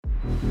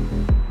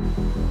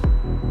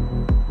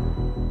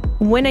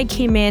When I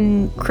came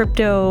in,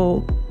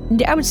 crypto,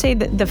 I would say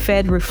that the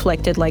Fed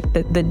reflected like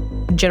the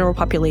general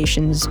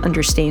population's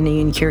understanding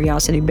and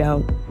curiosity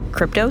about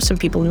crypto. Some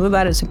people knew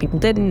about it, some people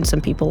didn't, some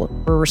people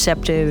were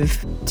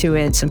receptive to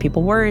it, some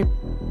people weren't.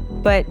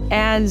 But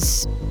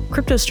as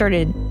crypto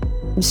started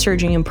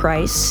surging in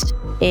price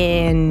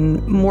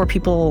and more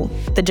people,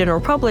 the general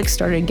public,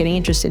 started getting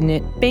interested in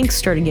it, banks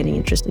started getting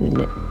interested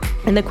in it.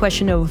 And the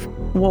question of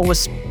what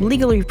was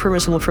legally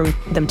permissible for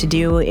them to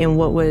do and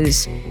what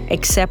was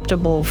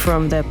acceptable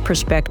from the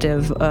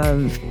perspective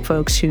of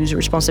folks whose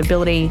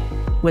responsibility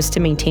was to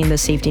maintain the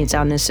safety and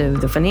soundness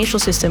of the financial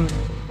system.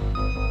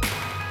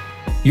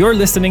 You're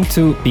listening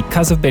to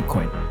Because of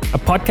Bitcoin, a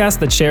podcast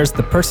that shares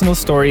the personal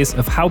stories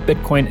of how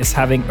Bitcoin is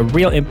having a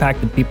real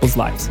impact in people's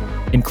lives,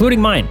 including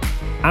mine.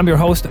 I'm your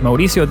host,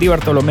 Mauricio Di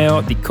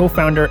Bartolomeo, the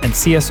co-founder and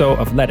CSO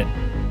of Ledin.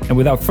 And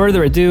without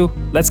further ado,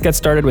 let's get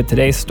started with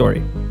today's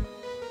story.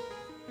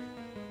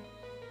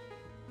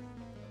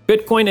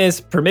 Bitcoin is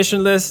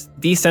permissionless,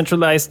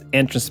 decentralized,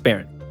 and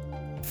transparent.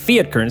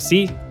 Fiat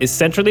currency is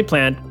centrally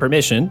planned,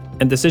 permissioned,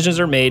 and decisions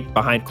are made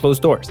behind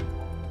closed doors.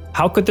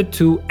 How could the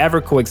two ever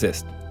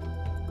coexist?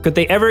 Could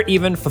they ever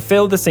even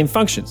fulfill the same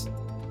functions?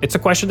 It's a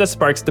question that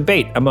sparks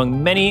debate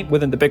among many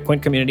within the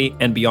Bitcoin community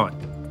and beyond.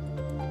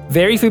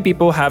 Very few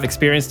people have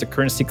experienced a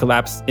currency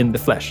collapse in the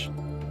flesh.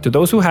 To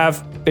those who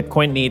have,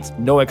 Bitcoin needs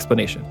no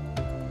explanation.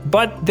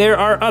 But there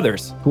are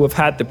others who have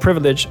had the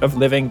privilege of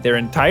living their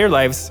entire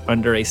lives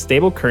under a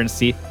stable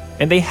currency,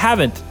 and they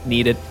haven't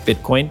needed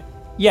Bitcoin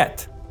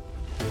yet.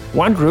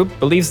 One group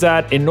believes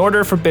that in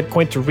order for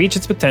Bitcoin to reach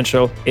its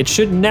potential, it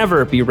should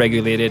never be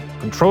regulated,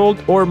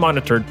 controlled, or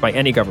monitored by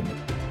any government.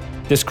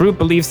 This group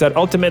believes that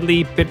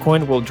ultimately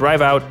Bitcoin will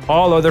drive out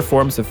all other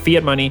forms of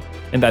fiat money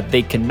and that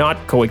they cannot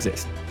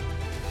coexist.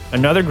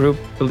 Another group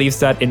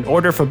believes that in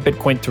order for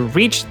Bitcoin to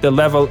reach the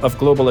level of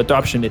global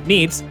adoption it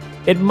needs,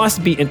 it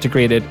must be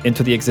integrated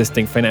into the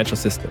existing financial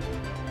system.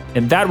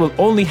 And that will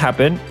only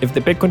happen if the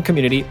Bitcoin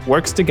community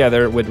works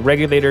together with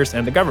regulators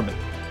and the government.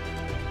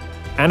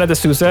 Ana de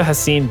Sousa has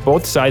seen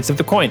both sides of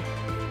the coin.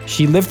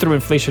 She lived through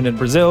inflation in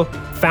Brazil,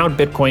 found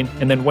Bitcoin,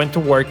 and then went to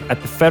work at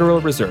the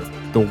Federal Reserve,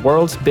 the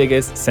world's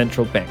biggest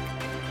central bank.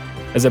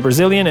 As a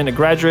Brazilian and a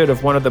graduate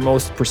of one of the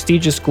most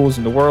prestigious schools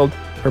in the world,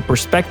 her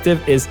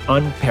perspective is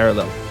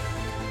unparalleled.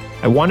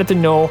 I wanted to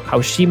know how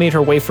she made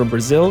her way from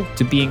Brazil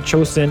to being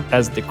chosen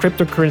as the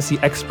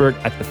cryptocurrency expert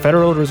at the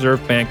Federal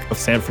Reserve Bank of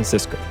San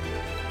Francisco.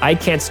 I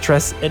can't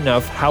stress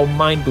enough how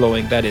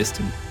mind-blowing that is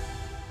to me.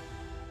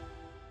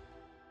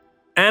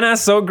 Ana,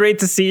 so great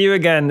to see you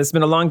again. It's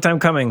been a long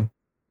time coming.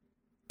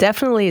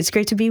 Definitely. It's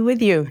great to be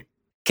with you.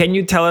 Can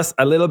you tell us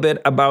a little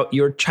bit about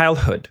your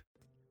childhood?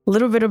 A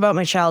little bit about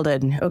my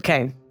childhood.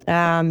 Okay.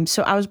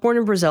 So I was born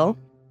in Brazil.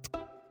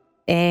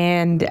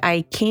 And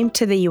I came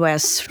to the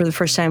U.S. for the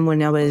first time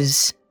when I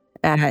was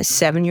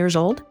 7 years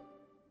old.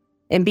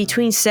 And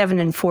between 7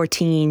 and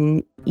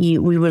 14, we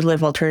would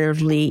live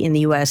alternatively in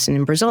the U.S. and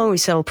in Brazil. And we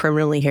settled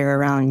permanently here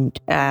around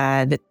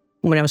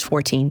when I was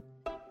 14.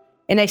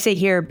 And I say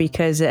here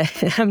because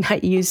I'm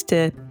not used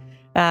to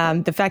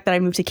the fact that I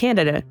moved to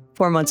Canada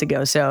 4 months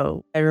ago.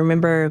 So I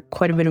remember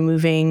quite a bit of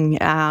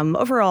moving.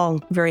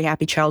 Overall, very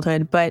happy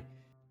childhood, but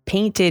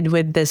painted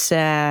with this...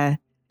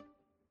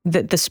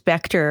 The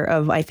specter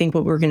of, I think,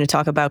 what we're going to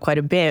talk about quite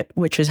a bit,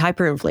 which was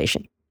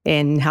hyperinflation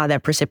and how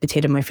that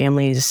precipitated my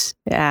family's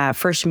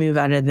first move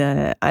out of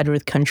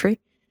the country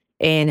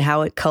and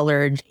how it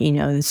colored,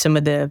 some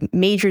of the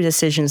major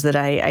decisions that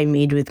I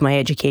made with my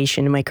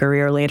education and my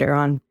career later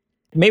on.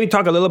 Maybe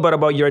talk a little bit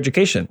about your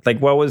education. Like,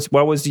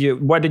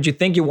 what did you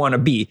think you want to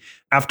be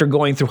after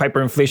going through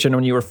hyperinflation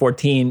when you were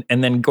 14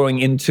 and then going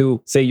into,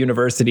 say,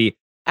 university?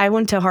 I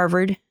went to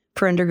Harvard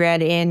for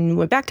undergrad and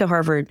went back to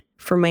Harvard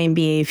for my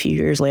MBA a few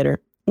years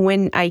later.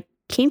 When I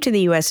came to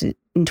the U.S. in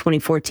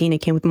 2014, I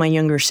came with my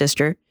younger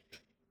sister,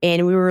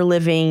 and we were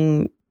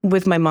living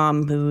with my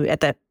mom, who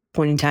at that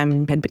point in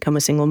time had become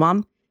a single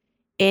mom.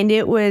 And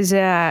it was,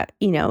 a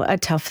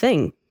tough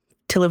thing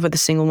to live with a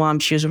single mom.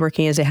 She was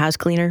working as a house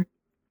cleaner.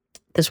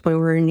 At this point,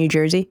 we were in New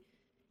Jersey.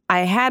 I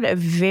had a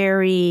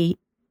very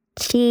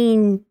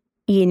keen,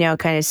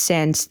 kind of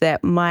sense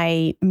that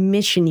my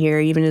mission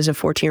here, even as a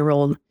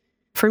 14-year-old,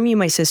 for me and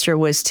my sister,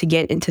 was to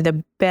get into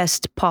the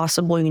best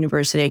possible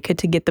university I could,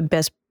 to get the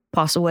best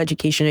possible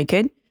education I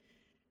could,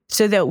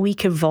 so that we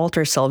could vault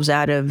ourselves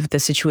out of the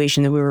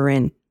situation that we were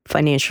in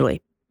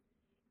financially.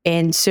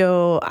 And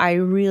so I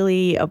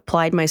really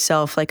applied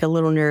myself like a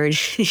little nerd,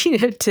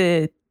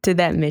 to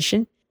that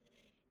mission,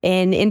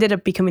 and ended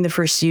up becoming the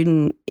first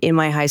student in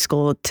my high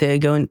school to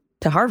go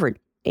to Harvard.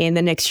 And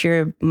the next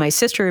year, my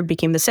sister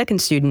became the second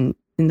student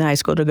in the high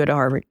school to go to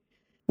Harvard.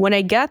 When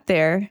I got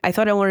there, I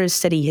thought I wanted to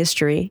study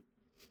history,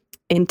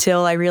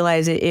 until I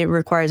realized it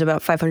requires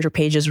about 500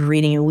 pages of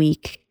reading a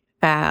week,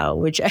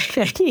 which, as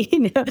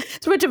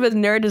much of a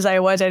nerd as I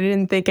was, I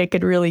didn't think I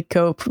could really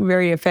cope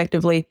very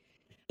effectively.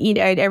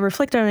 I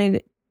reflected on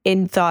it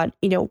and thought,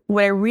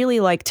 what I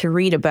really like to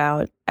read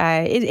about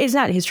is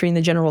not history in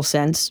the general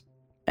sense.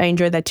 I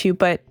enjoy that too,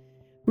 but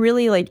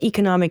really like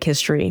economic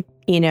history,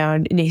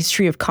 the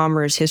history of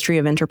commerce, history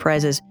of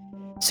enterprises.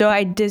 So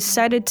I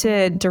decided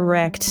to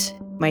direct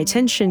my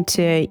attention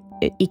to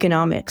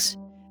economics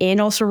and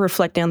also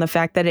reflecting on the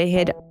fact that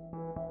it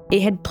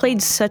had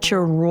played such a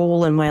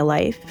role in my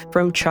life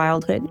from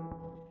childhood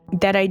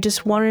that I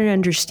just wanted to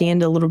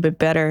understand a little bit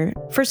better,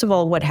 first of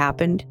all, what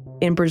happened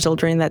in Brazil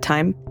during that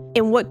time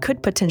and what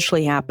could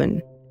potentially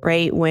happen,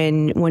 right?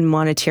 When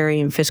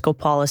monetary and fiscal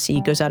policy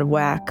goes out of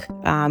whack,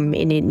 and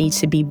it needs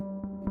to be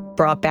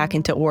brought back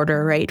into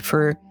order, right?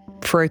 For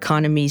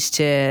economies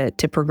to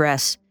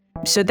progress.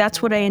 So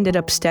that's what I ended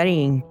up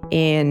studying.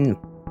 And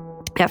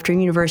after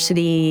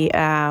university,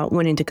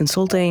 went into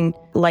consulting,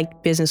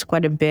 liked business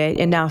quite a bit,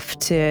 enough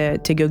to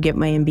go get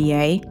my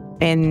MBA.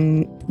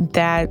 And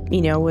that,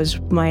 was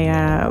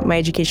my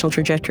educational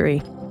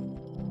trajectory.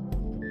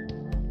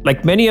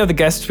 Like many of the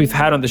guests we've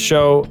had on the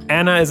show,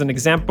 Anna is an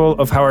example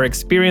of how our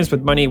experience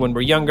with money when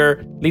we're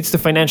younger leads to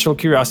financial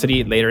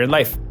curiosity later in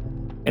life.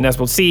 And as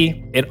we'll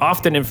see, it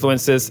often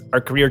influences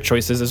our career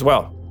choices as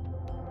well.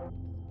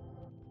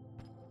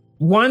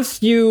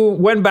 Once you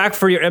went back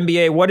for your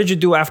MBA, what did you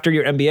do after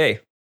your MBA?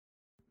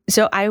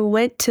 So I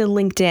went to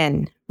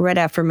LinkedIn right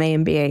after my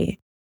MBA.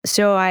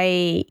 So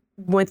I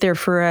went there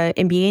for an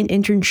MBA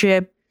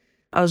internship.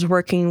 I was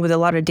working with a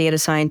lot of data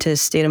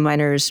scientists, data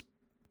miners,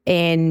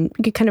 and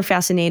get kind of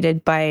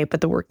fascinated by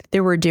the work that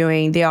they were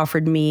doing. They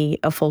offered me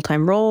a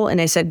full-time role,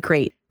 and I said,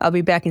 great, I'll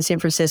be back in San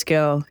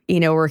Francisco,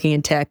 working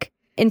in tech.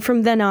 And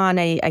from then on,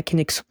 I can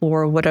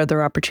explore what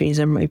other opportunities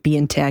there might be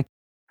in tech.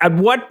 At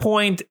what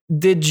point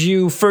did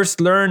you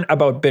first learn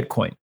about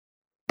Bitcoin?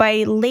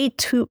 By late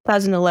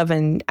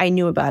 2011, I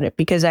knew about it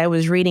because I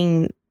was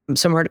reading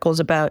some articles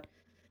about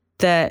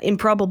the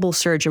improbable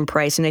surge in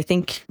price. And I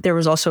think there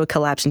was also a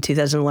collapse in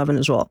 2011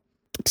 as well.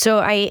 So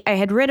I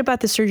had read about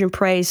the surge in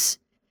price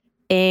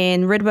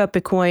and read about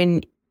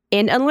Bitcoin.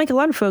 And unlike a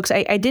lot of folks,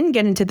 I didn't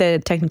get into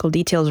the technical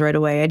details right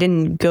away. I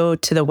didn't go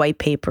to the white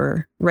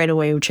paper right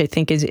away, which I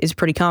think is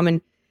pretty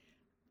common.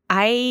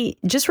 I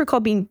just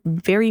recall being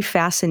very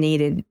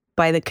fascinated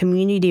by the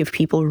community of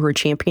people who were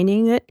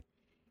championing it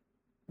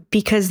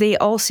because they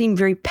all seemed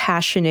very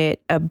passionate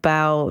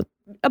about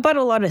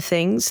a lot of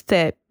things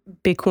that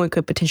Bitcoin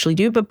could potentially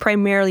do, but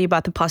primarily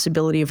about the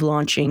possibility of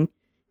launching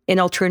an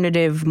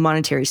alternative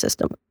monetary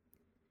system.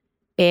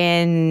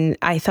 And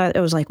I thought,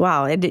 it was like,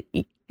 wow,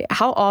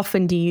 how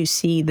often do you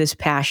see this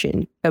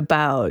passion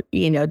about,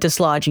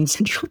 dislodging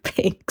central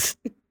banks?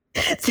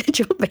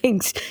 Central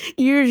banks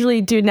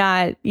usually do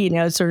not,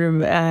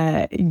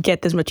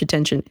 get this much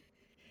attention.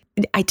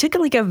 I took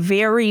like a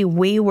very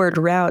wayward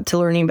route to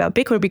learning about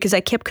Bitcoin because I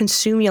kept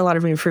consuming a lot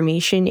of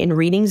information and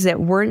readings that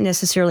weren't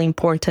necessarily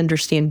important to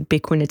understand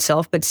Bitcoin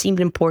itself, but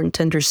seemed important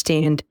to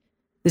understand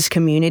this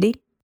community.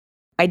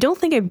 I don't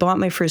think I bought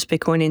my first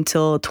Bitcoin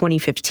until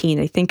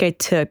 2015. I think I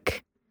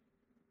took,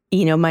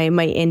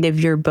 my end of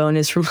year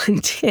bonus from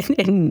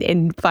LinkedIn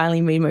and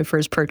finally made my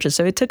first purchase.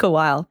 So it took a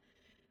while.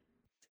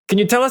 Can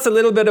you tell us a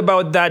little bit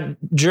about that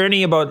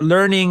journey, about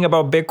learning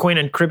about Bitcoin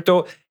and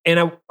crypto? And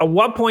at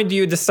what point do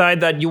you decide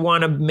that you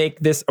want to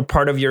make this a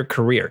part of your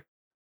career?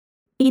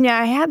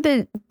 I had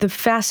the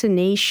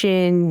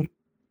fascination,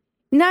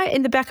 not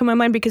in the back of my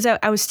mind, because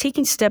I was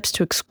taking steps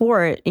to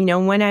explore it.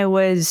 When I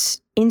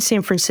was in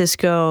San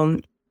Francisco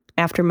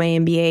after my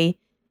MBA,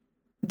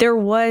 there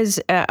was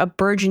a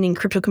burgeoning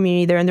crypto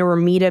community there, and there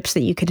were meetups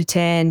that you could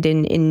attend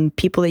and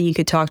people that you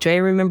could talk to. I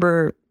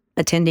remember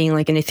attending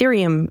like an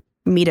Ethereum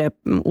meetup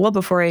well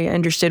before I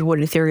understood what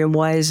Ethereum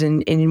was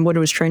and what it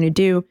was trying to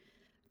do.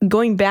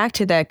 Going back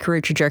to that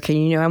career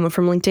trajectory, I went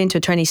from LinkedIn to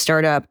a tiny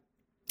startup.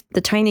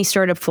 The tiny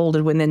startup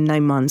folded within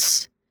 9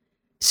 months.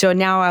 So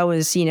now I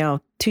was, 2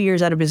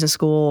 years out of business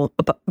school,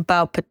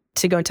 about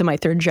to go into my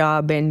third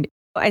job. And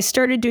I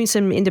started doing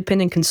some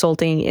independent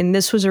consulting. And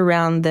this was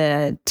around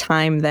the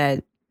time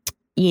that,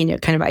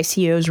 kind of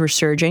ICOs were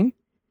surging.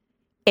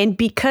 And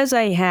because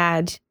I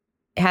had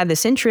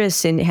this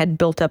interest and had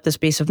built up this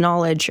base of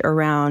knowledge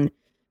around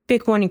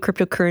Bitcoin and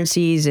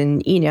cryptocurrencies,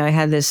 and, I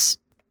had this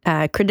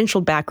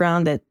credentialed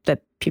background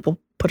that people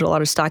put a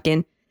lot of stock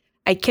in,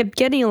 I kept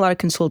getting a lot of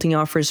consulting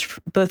offers,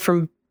 both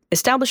from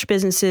established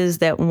businesses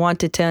that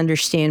wanted to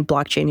understand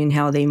blockchain and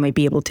how they might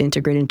be able to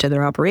integrate into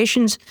their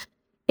operations,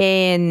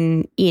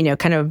 and,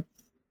 kind of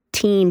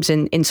teams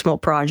and small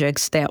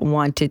projects that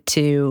wanted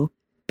to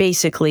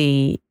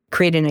basically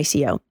create an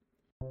ICO.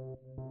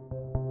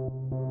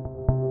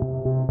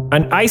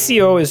 An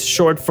ICO is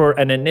short for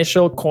an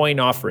initial coin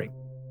offering.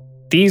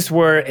 These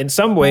were, in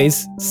some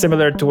ways,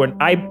 similar to an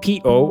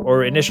IPO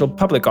or initial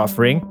public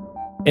offering,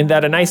 in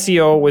that an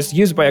ICO was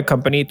used by a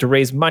company to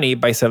raise money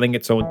by selling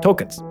its own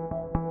tokens.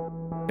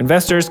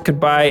 Investors could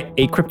buy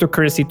a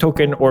cryptocurrency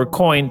token or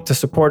coin to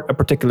support a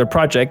particular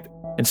project,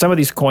 and some of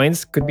these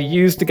coins could be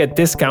used to get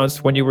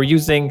discounts when you were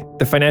using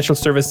the financial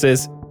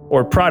services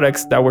or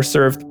products that were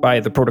served by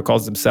the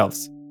protocols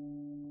themselves.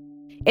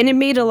 And it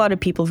made a lot of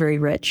people very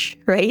rich,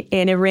 right?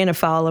 And it ran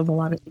afoul of a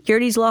lot of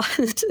securities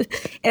laws.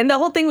 And the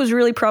whole thing was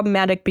really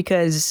problematic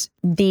because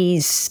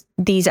these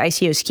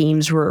ICO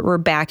schemes were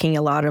backing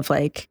a lot of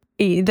like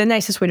the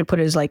nicest way to put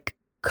it is like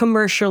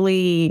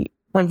commercially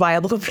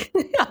unviable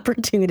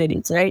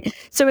opportunities, right?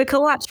 So it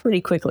collapsed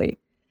pretty quickly.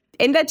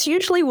 And that's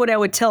usually what I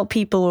would tell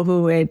people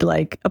who would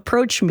like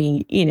approach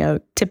me,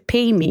 to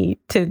pay me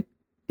to,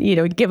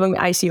 give them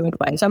ICO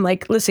advice. I'm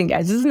like, listen,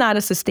 guys, this is not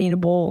a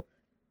sustainable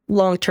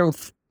long-term,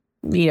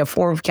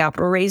 form of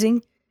capital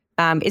raising.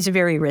 It's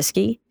very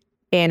risky.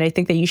 And I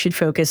think that you should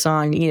focus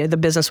on, the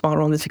business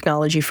model and the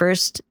technology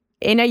first.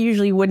 And I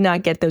usually would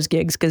not get those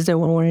gigs because no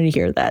one wanted to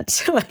hear that.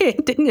 So I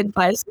didn't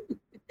advise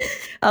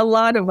a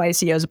lot of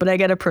ICOs, but I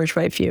got approached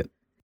by a few.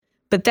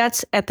 But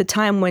that's at the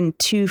time when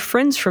two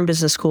friends from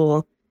business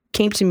school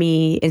came to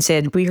me and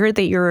said, we heard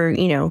that you're,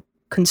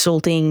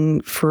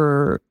 consulting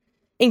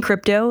in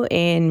crypto,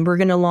 and we're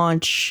going to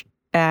launch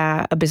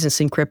a business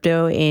in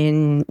crypto,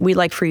 and we'd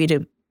like for you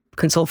to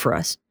consult for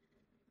us.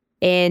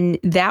 And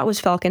that was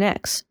Falcon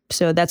X.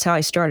 So that's how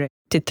I started.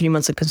 Did 3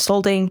 months of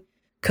consulting,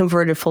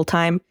 converted full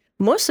time,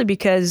 mostly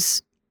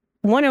because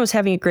one, I was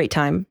having a great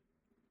time.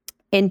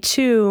 And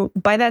two,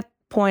 by that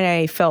point,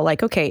 I felt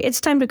like, okay, it's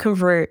time to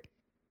convert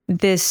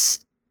this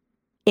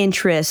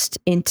interest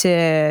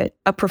into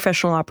a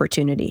professional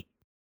opportunity.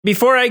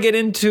 Before I get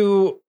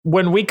into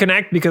when we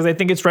connect, because I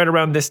think it's right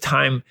around this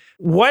time,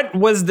 what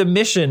was the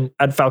mission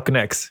at Falcon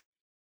X?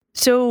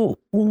 So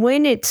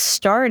when it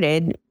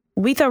started,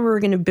 we thought we were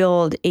going to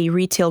build a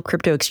retail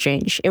crypto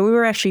exchange, and we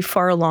were actually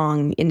far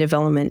along in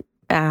development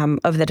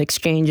of that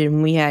exchange,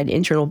 and we had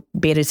internal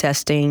beta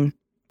testing,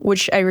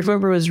 which I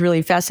remember was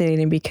really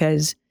fascinating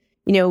because,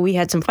 we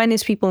had some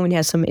finance people and we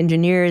had some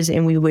engineers,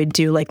 and we would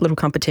do like little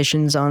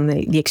competitions on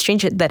the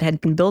exchange that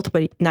had been built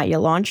but not yet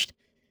launched.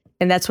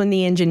 And that's when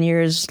the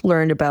engineers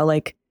learned about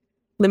like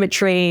limit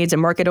trades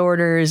and market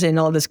orders and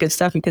all this good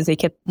stuff because they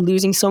kept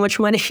losing so much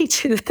money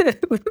to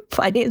the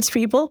finance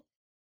people.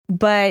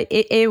 But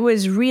it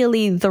was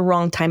really the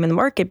wrong time in the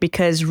market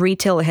because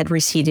retail had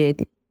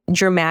receded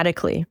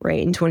dramatically, right,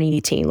 in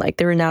 2018. Like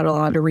there were not a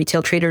lot of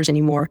retail traders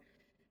anymore.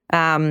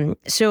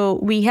 So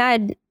we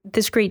had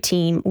this great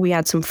team. We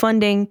had some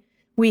funding.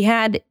 We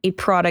had a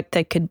product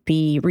that could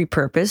be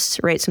repurposed,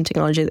 right? Some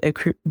technology that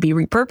could be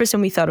repurposed.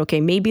 And we thought, okay,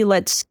 maybe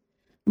let's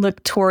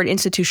look toward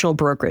institutional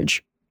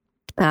brokerage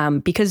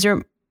because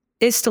there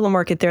is still a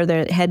market there.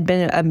 There had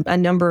been a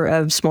number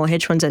of small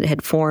hedge funds that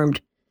had formed,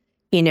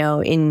 in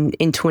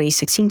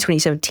 2016,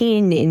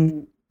 2017.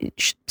 And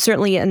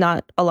certainly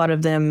not a lot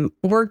of them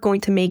were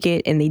going to make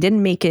it and they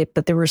didn't make it,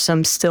 but there were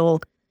some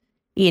still,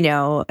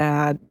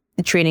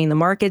 trading the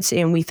markets.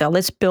 And we thought,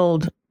 let's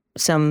build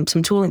some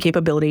tooling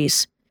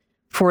capabilities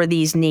for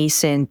these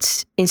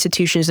nascent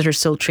institutions that are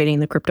still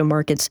trading the crypto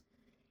markets.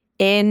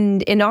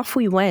 And off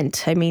we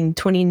went. I mean,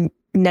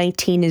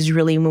 2019 is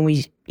really when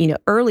we,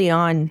 early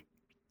on,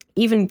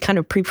 even kind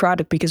of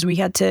pre-product, because we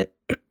had to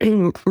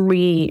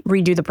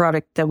redo the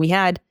product that we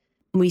had.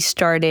 We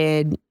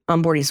started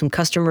onboarding some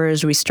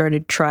customers. We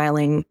started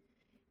trialing,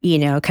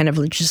 kind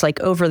of just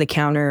like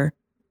over-the-counter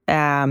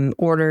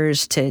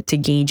orders to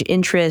gauge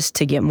interest,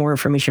 to get more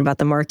information about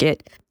the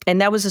market. And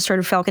that was the start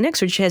of Falcon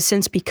X, which has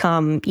since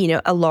become,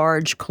 a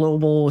large,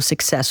 global,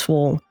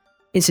 successful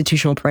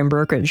institutional prime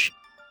brokerage.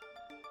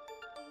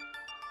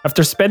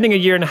 After spending a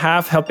year and a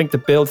half helping to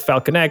build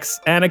Falcon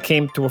X, Anna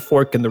came to a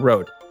fork in the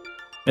road.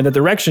 And the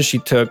direction she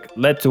took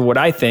led to what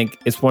I think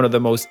is one of the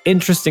most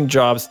interesting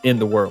jobs in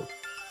the world.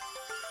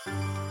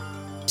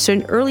 So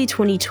in early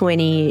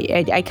 2020,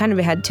 I kind of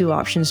had two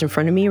options in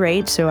front of me,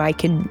 right? So I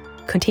could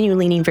continue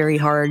leaning very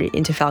hard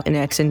into Falcon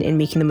X and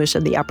making the most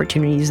of the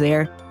opportunities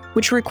there,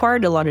 which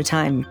required a lot of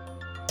time.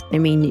 I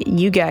mean,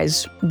 you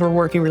guys were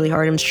working really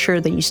hard. I'm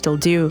sure that you still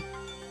do.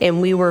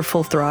 And we were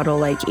full throttle,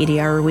 like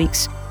 80-hour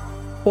weeks.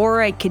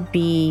 Or I could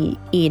be,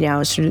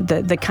 sort of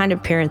the kind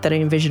of parent that I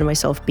envisioned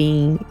myself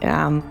being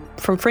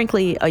from,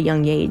 frankly, a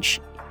young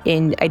age.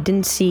 And I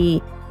didn't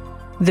see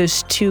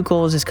those two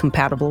goals as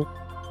compatible.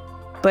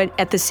 But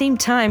at the same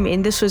time,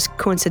 and this was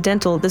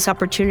coincidental, this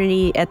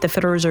opportunity at the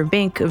Federal Reserve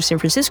Bank of San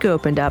Francisco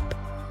opened up.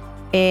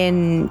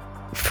 And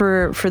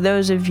for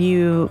those of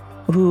you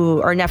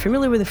who are not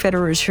familiar with the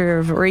Federal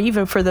Reserve, or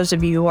even for those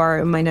of you who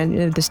are, might not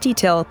know this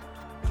detail,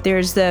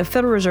 there's the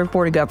Federal Reserve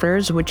Board of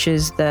Governors, which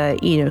is the,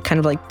 kind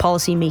of like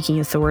policy-making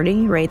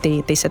authority, right?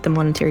 They set the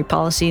monetary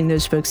policy, and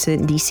those folks sit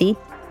in D.C.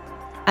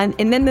 And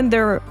then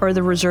there are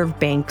the reserve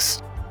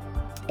banks,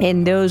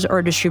 and those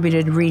are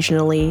distributed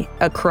regionally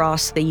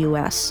across the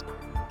U.S.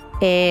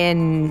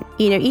 And,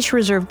 each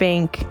reserve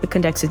bank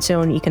conducts its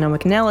own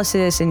economic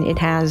analysis, and it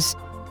has,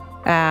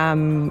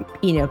 kind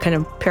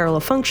of parallel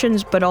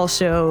functions, but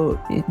also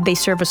they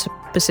serve a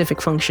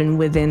specific function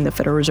within the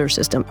Federal Reserve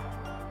System.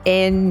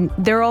 And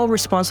they're all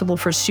responsible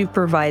for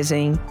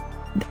supervising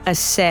a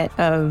set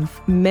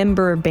of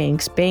member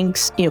banks,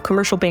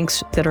 commercial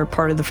banks that are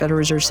part of the Federal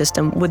Reserve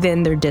System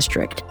within their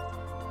district.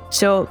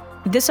 So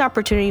this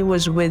opportunity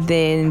was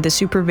within the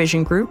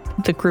supervision group,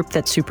 the group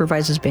that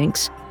supervises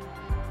banks.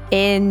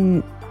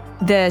 And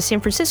the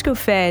San Francisco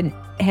Fed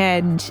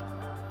had,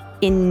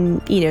 in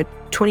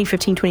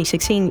 2015,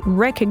 2016,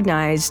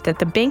 recognized that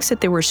the banks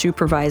that they were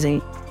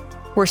supervising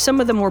were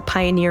some of the more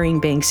pioneering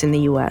banks in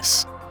the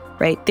U.S.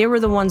 right? They were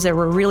the ones that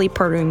were really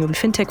partnering with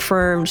fintech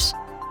firms,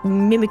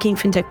 mimicking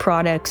fintech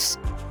products,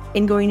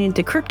 and going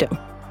into crypto.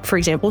 For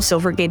example,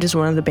 Silvergate is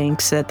one of the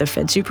banks that the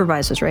Fed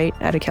supervises, right,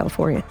 out of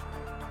California.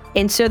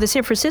 And so the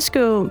San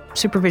Francisco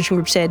Supervision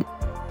Group said,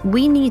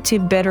 we need to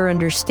better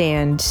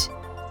understand,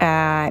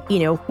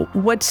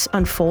 what's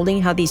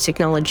unfolding, how these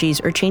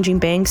technologies are changing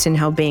banks and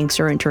how banks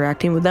are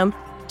interacting with them,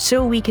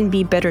 so we can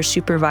be better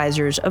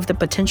supervisors of the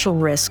potential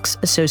risks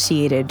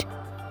associated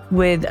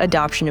with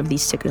adoption of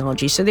these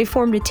technologies. So they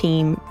formed a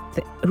team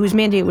whose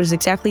mandate was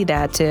exactly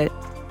that, to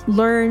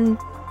learn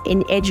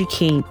and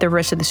educate the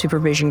rest of the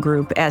supervision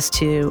group as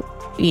to,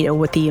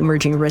 what the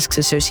emerging risks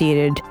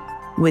associated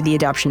with the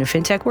adoption of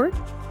fintech were.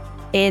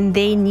 And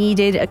they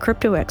needed a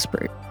crypto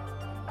expert.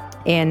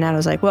 And I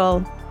was like,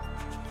 well,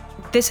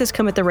 this has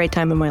come at the right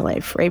time in my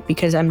life, right?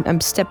 Because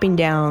I'm stepping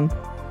down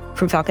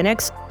from Falcon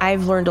X.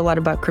 I've learned a lot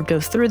about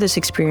crypto through this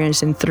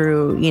experience and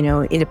through,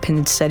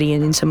 independent study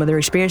and in some other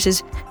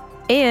experiences.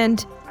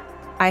 And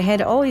I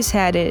had always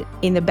had it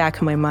in the back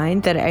of my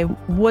mind that I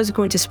was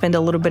going to spend a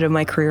little bit of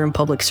my career in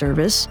public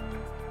service,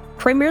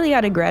 primarily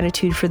out of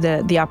gratitude for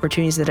the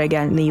opportunities that I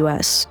got in the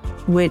US,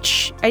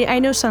 which I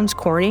know sounds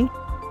corny,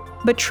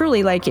 but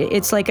truly,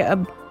 it's like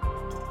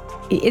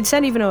it's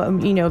not even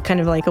a,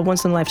 kind of like a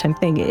once in a lifetime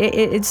thing.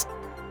 It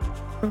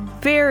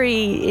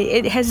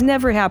has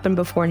never happened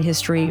before in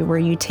history where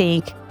you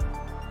take,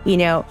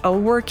 a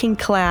working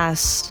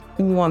class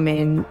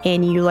woman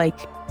and you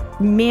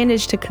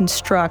manage to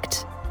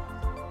construct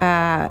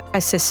a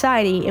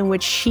society in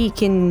which she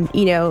can,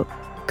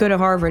 go to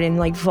Harvard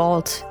and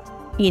vault,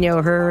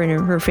 her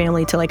and her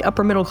family to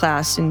upper middle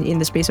class in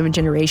the space of a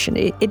generation.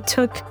 It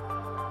took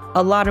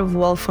a lot of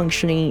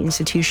well-functioning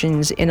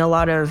institutions and a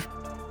lot of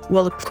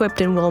well-equipped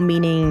and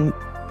well-meaning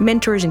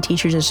mentors and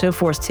teachers and so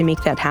forth to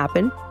make that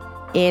happen.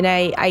 And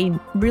I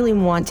really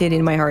wanted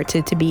in my heart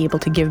to be able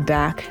to give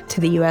back to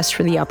the U.S.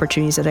 for the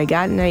opportunities that I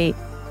got. And I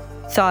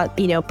thought,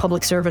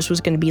 public service was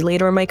going to be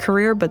later in my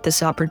career, but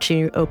this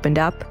opportunity opened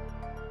up.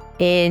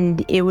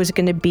 And it was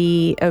going to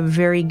be a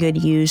very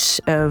good use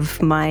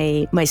of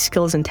my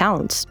skills and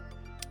talents.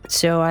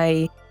 So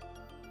I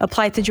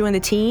applied to join the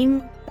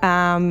team.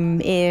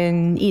 And,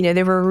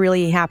 they were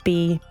really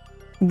happy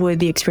with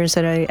the experience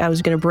that I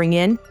was going to bring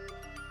in.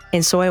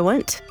 And so I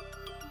went.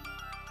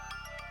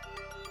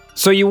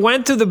 So you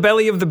went to the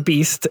belly of the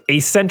beast, a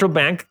central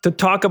bank, to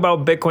talk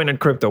about Bitcoin and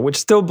crypto, which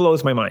still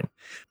blows my mind.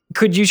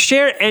 Could you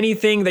share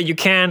anything that you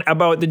can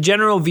about the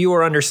general view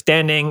or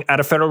understanding at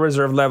a Federal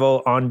Reserve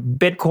level on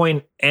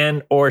Bitcoin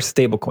and or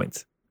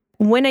stablecoins?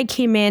 When I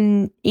came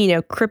in,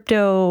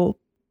 crypto,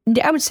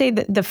 I would say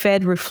that the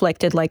Fed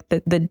reflected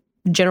the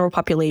general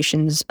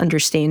population's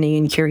understanding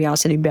and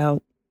curiosity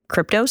about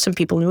crypto. Some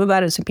people knew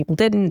about it, some people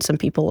didn't. Some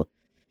people,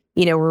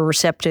 were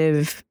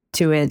receptive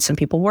to it, some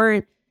people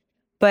weren't.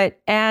 But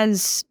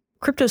as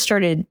crypto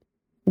started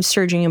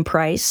surging in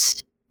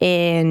price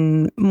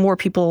and more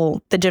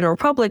people, the general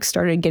public,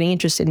 started getting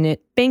interested in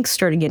it, banks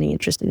started getting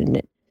interested in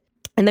it.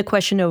 And the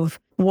question of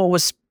what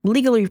was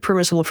legally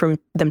permissible for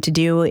them to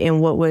do and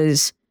what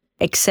was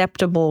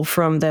acceptable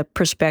from the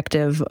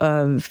perspective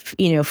of,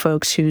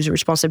 folks whose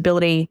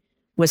responsibility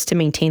was to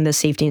maintain the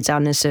safety and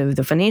soundness of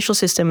the financial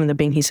system and the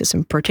banking system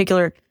in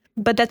particular.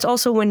 But that's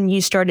also when you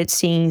started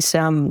seeing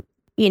some,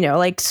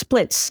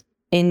 splits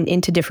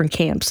into different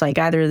camps.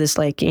 Either this,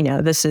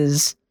 this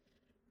is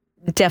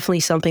definitely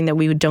something that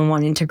we don't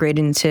want to integrate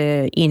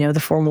into, the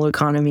formal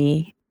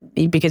economy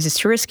because it's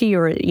too risky,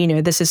 or,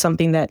 this is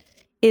something that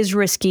is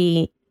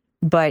risky,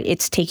 but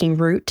it's taking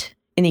root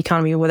in the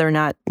economy, whether or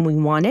not we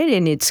want it,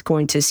 and it's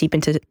going to seep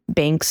into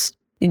banks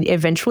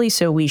eventually.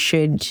 So we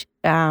should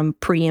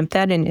preempt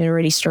that and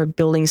already start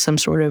building some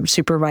sort of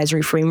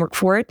supervisory framework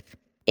for it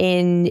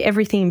and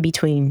everything in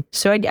between.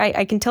 So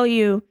I can tell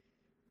you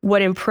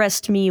what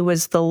impressed me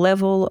was the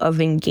level of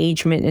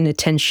engagement and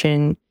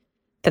attention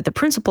that the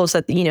principals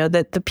that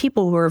the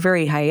people who are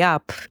very high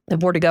up, the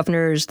board of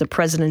governors, the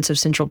presidents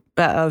of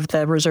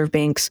the reserve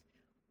banks,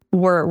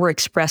 were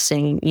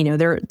expressing.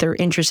 Their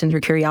interest and their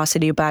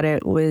curiosity about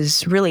it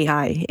was really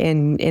high,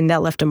 and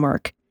that left a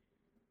mark.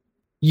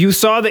 You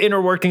saw the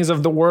inner workings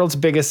of the world's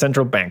biggest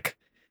central bank.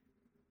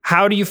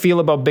 How do you feel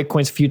about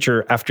Bitcoin's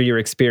future after your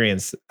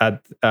experience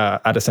at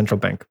a central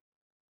bank?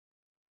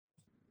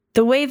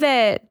 The way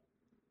that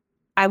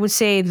I would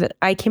say that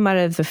I came out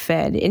of the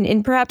Fed,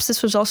 and perhaps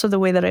this was also the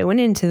way that I went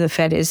into the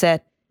Fed, is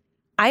that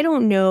I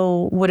don't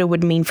know what it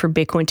would mean for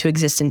Bitcoin to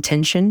exist in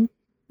tension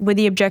with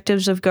the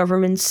objectives of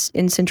governments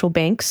and central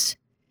banks.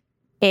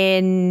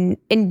 And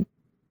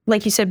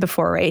like you said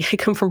before, right? I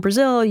come from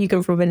Brazil, you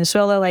come from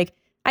Venezuela.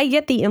 I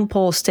get the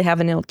impulse to have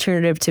an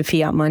alternative to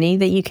fiat money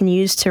that you can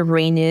use to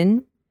rein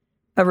in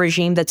a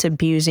regime that's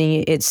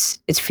abusing its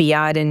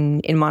fiat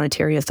and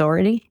monetary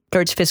authority, or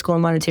its fiscal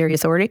and monetary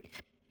authority.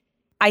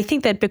 I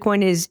think that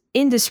Bitcoin is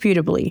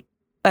indisputably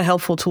a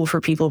helpful tool for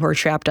people who are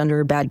trapped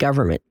under bad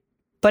government.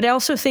 But I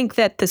also think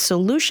that the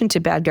solution to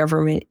bad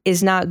government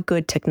is not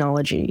good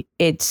technology.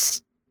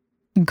 It's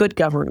good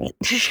government.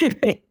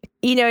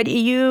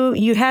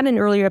 You had an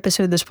earlier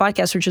episode of this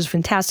podcast, which is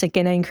fantastic.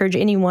 And I encourage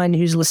anyone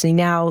who's listening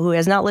now who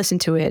has not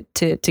listened to it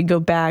to go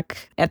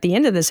back at the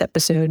end of this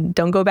episode.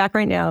 Don't go back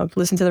right now.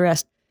 Listen to the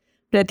rest.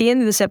 But at the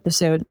end of this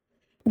episode,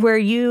 where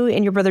you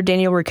and your brother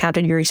Daniel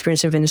recounted your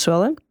experience in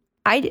Venezuela,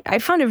 I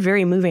found it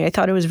very moving. I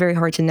thought it was very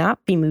hard to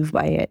not be moved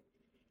by it.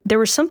 There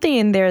was something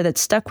in there that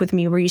stuck with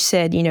me where you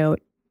said,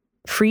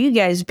 for you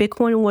guys,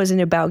 Bitcoin wasn't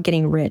about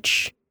getting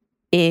rich.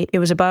 It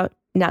was about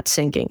not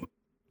sinking,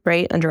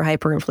 right? Under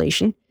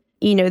hyperinflation.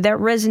 That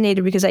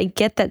resonated because I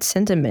get that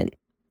sentiment.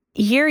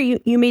 Here,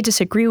 you may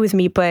disagree with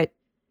me, but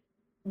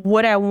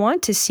what I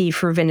want to see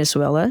for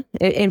Venezuela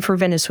and for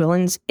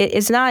Venezuelans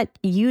is not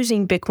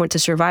using Bitcoin to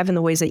survive in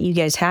the ways that you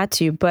guys had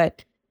to,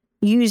 but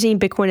using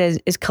Bitcoin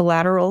as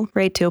collateral,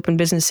 right, to open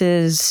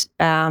businesses,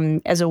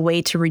 as a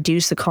way to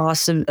reduce the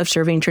cost of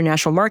serving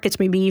international markets,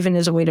 maybe even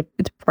as a way to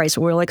price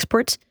oil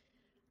exports.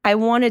 I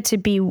want it to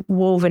be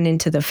woven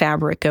into the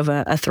fabric of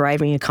a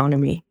thriving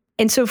economy.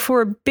 And so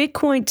for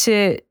Bitcoin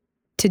to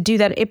do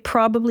that, it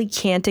probably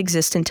can't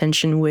exist in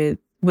tension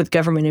with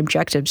government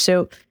objectives.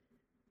 So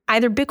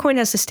either Bitcoin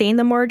has to stay in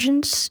the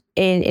margins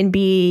and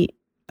be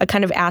a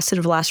kind of asset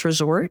of last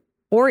resort,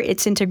 or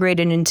it's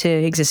integrated into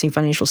existing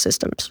financial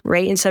systems,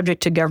 right? And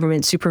subject to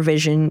government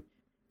supervision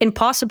and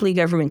possibly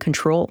government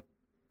control.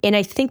 And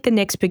I think the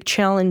next big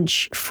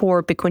challenge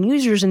for Bitcoin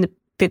users and the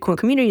Bitcoin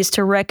community is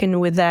to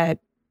reckon with that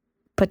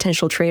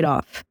potential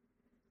trade-off.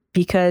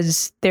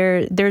 Because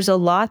there's a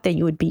lot that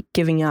you would be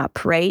giving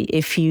up, right?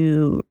 If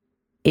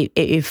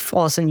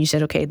all of a sudden you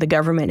said, okay, the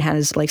government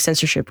has like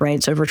censorship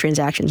rights over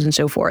transactions and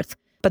so forth,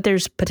 but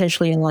there's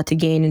potentially a lot to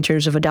gain in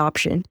terms of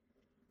adoption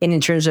and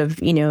in terms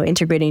of,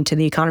 integrating into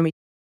the economy.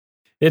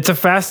 It's a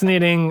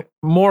fascinating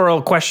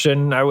moral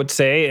question, I would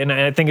say, and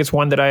I think it's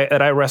one that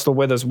I wrestle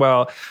with as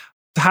well.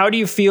 How do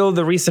you feel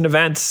the recent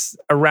events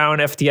around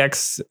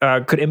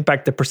FTX could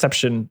impact the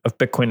perception of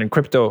Bitcoin and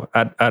crypto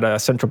at a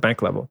central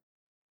bank level?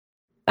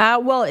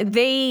 Well,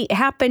 they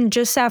happened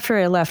just after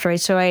I left, right?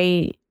 So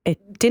I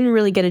didn't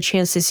really get a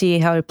chance to see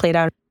how it played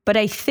out. But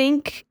I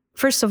think,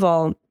 first of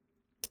all,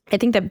 I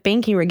think that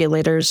banking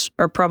regulators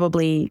are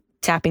probably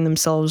tapping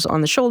themselves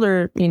on the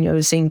shoulder,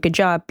 saying good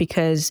job,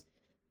 because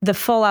the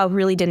fallout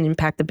really didn't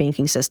impact the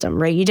banking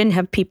system, right? You didn't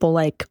have people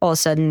like all of a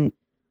sudden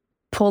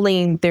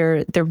pulling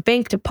their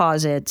bank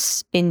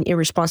deposits in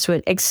response to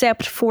it,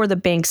 except for the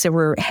banks that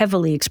were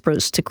heavily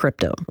exposed to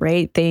crypto,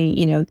 right? They,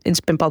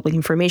 it's been public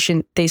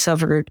information, they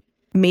suffered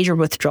major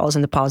withdrawals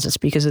in deposits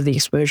because of the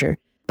exposure.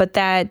 But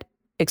that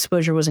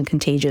exposure wasn't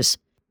contagious.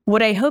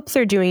 What I hope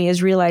they're doing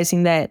is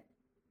realizing that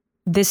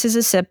this is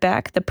a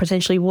setback that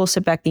potentially will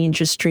set back the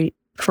interest rate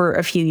for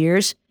a few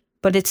years,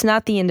 but it's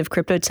not the end of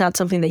crypto. It's not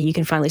something that you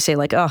can finally say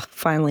like, oh,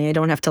 finally, I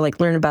don't have to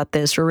learn about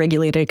this or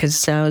regulate it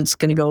because now it's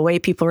going to go away.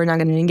 People are not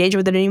going to engage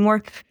with it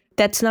anymore.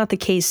 That's not the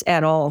case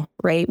at all,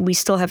 right? We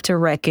still have to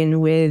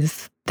reckon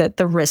with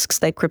the risks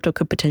that crypto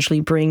could potentially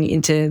bring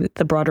into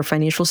the broader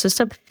financial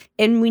system.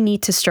 And we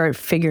need to start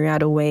figuring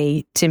out a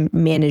way to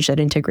manage that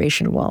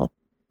integration well.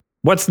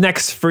 What's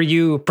next for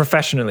you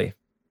professionally?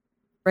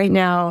 Right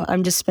now,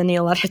 I'm just spending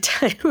a lot of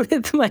time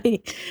with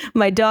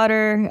my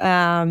daughter,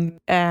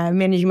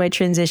 managing my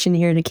transition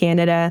here to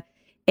Canada,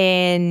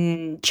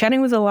 and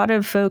chatting with a lot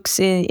of folks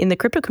in the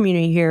crypto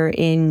community here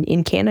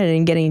in Canada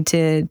and getting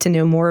to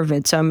know more of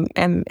it. So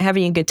I'm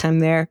having a good time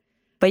there.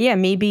 But yeah,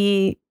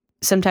 maybe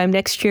sometime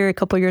next year, a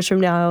couple years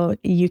from now,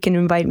 you can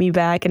invite me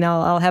back and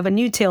I'll have a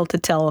new tale to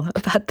tell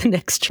about the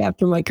next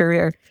chapter of my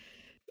career.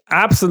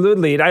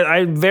 Absolutely.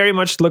 I very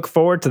much look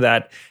forward to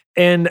that.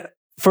 And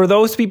for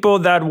those people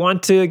that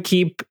want to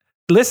keep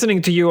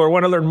listening to you or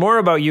want to learn more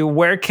about you,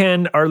 where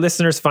can our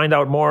listeners find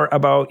out more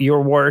about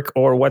your work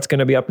or what's going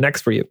to be up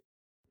next for you?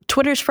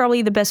 Twitter's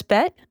probably the best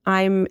bet.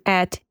 I'm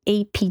at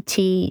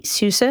APT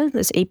Sousa.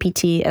 That's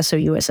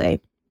APTSOUSA.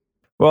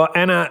 Well,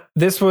 Anna,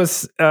 this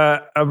was a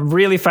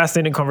really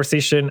fascinating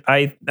conversation.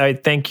 I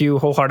thank you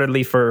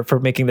wholeheartedly for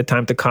making the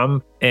time to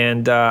come.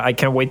 And I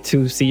can't wait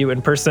to see you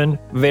in person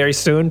very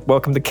soon.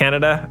 Welcome to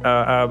Canada.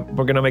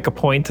 We're going to make a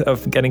point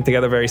of getting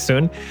together very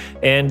soon.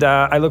 And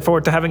I look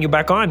forward to having you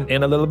back on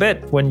in a little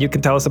bit when you can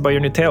tell us about your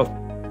new tale.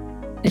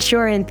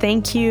 Sure. And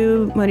thank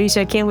you,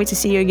 Mauricio. I can't wait to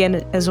see you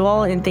again as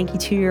well. And thank you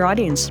to your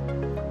audience.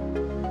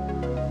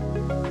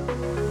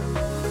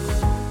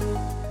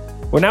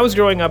 When I was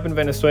growing up in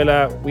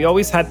Venezuela, we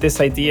always had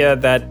this idea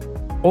that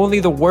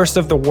only the worst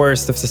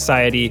of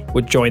society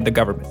would join the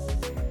government.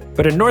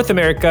 But in North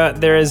America,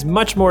 there is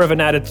much more of an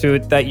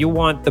attitude that you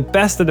want the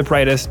best and the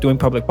brightest doing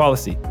public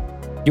policy.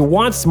 You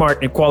want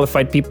smart and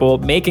qualified people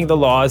making the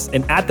laws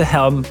and at the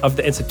helm of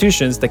the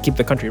institutions that keep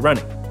the country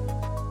running.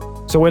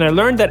 So when I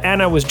learned that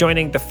Anna was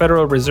joining the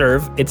Federal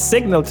Reserve, it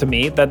signaled to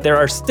me that there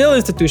are still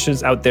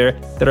institutions out there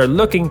that are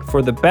looking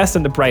for the best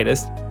and the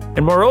brightest.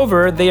 And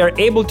moreover, they are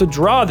able to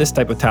draw this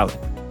type of talent.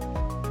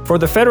 For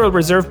the Federal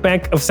Reserve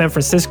Bank of San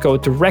Francisco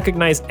to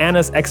recognize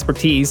Anna's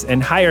expertise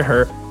and hire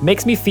her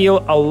makes me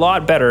feel a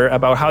lot better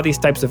about how these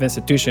types of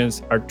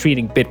institutions are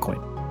treating Bitcoin.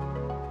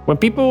 When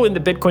people in the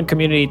Bitcoin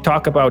community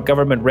talk about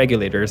government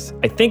regulators,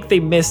 I think they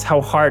miss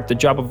how hard the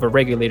job of a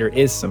regulator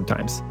is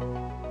sometimes.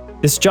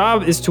 This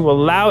job is to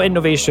allow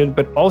innovation,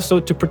 but also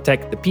to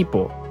protect the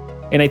people.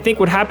 And I think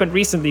what happened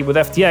recently with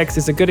FTX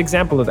is a good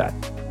example of that.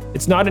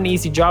 It's not an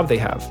easy job they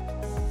have.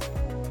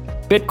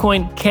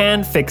 Bitcoin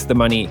can fix the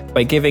money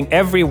by giving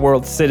every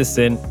world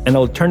citizen an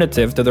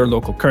alternative to their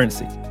local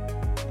currency.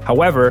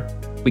 However,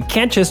 we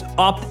can't just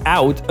opt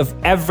out of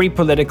every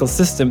political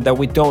system that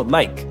we don't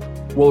like.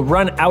 We'll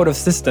run out of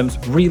systems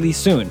really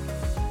soon.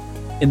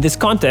 In this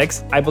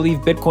context, I believe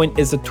Bitcoin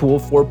is a tool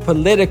for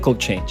political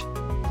change,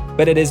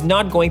 but it is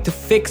not going to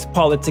fix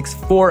politics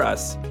for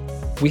us.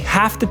 We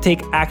have to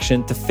take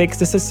action to fix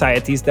the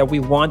societies that we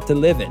want to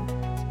live in.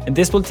 And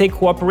this will take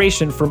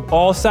cooperation from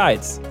all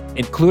sides,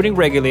 including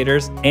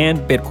regulators and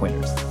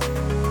Bitcoiners.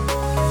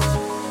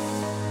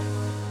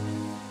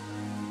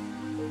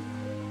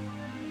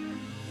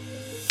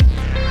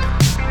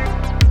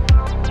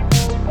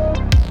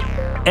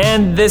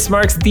 And this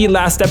marks the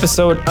last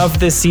episode of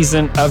this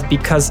season of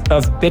Because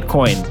of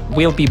Bitcoin.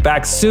 We'll be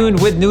back soon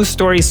with new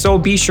stories, so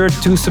be sure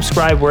to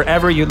subscribe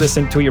wherever you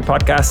listen to your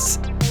podcasts.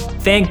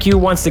 Thank you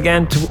once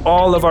again to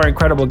all of our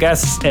incredible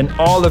guests and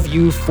all of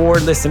you for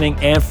listening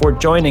and for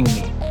joining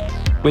me.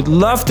 We'd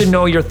love to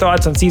know your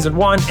thoughts on Season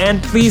 1,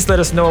 and please let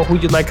us know who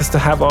you'd like us to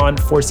have on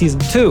for Season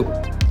 2.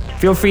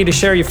 Feel free to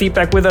share your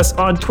feedback with us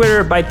on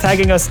Twitter by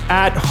tagging us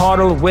at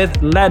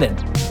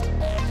HODLWithLedin.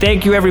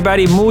 Thank you,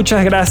 everybody.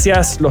 Muchas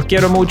gracias. Los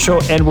quiero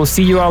mucho, and we'll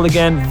see you all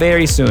again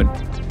very soon.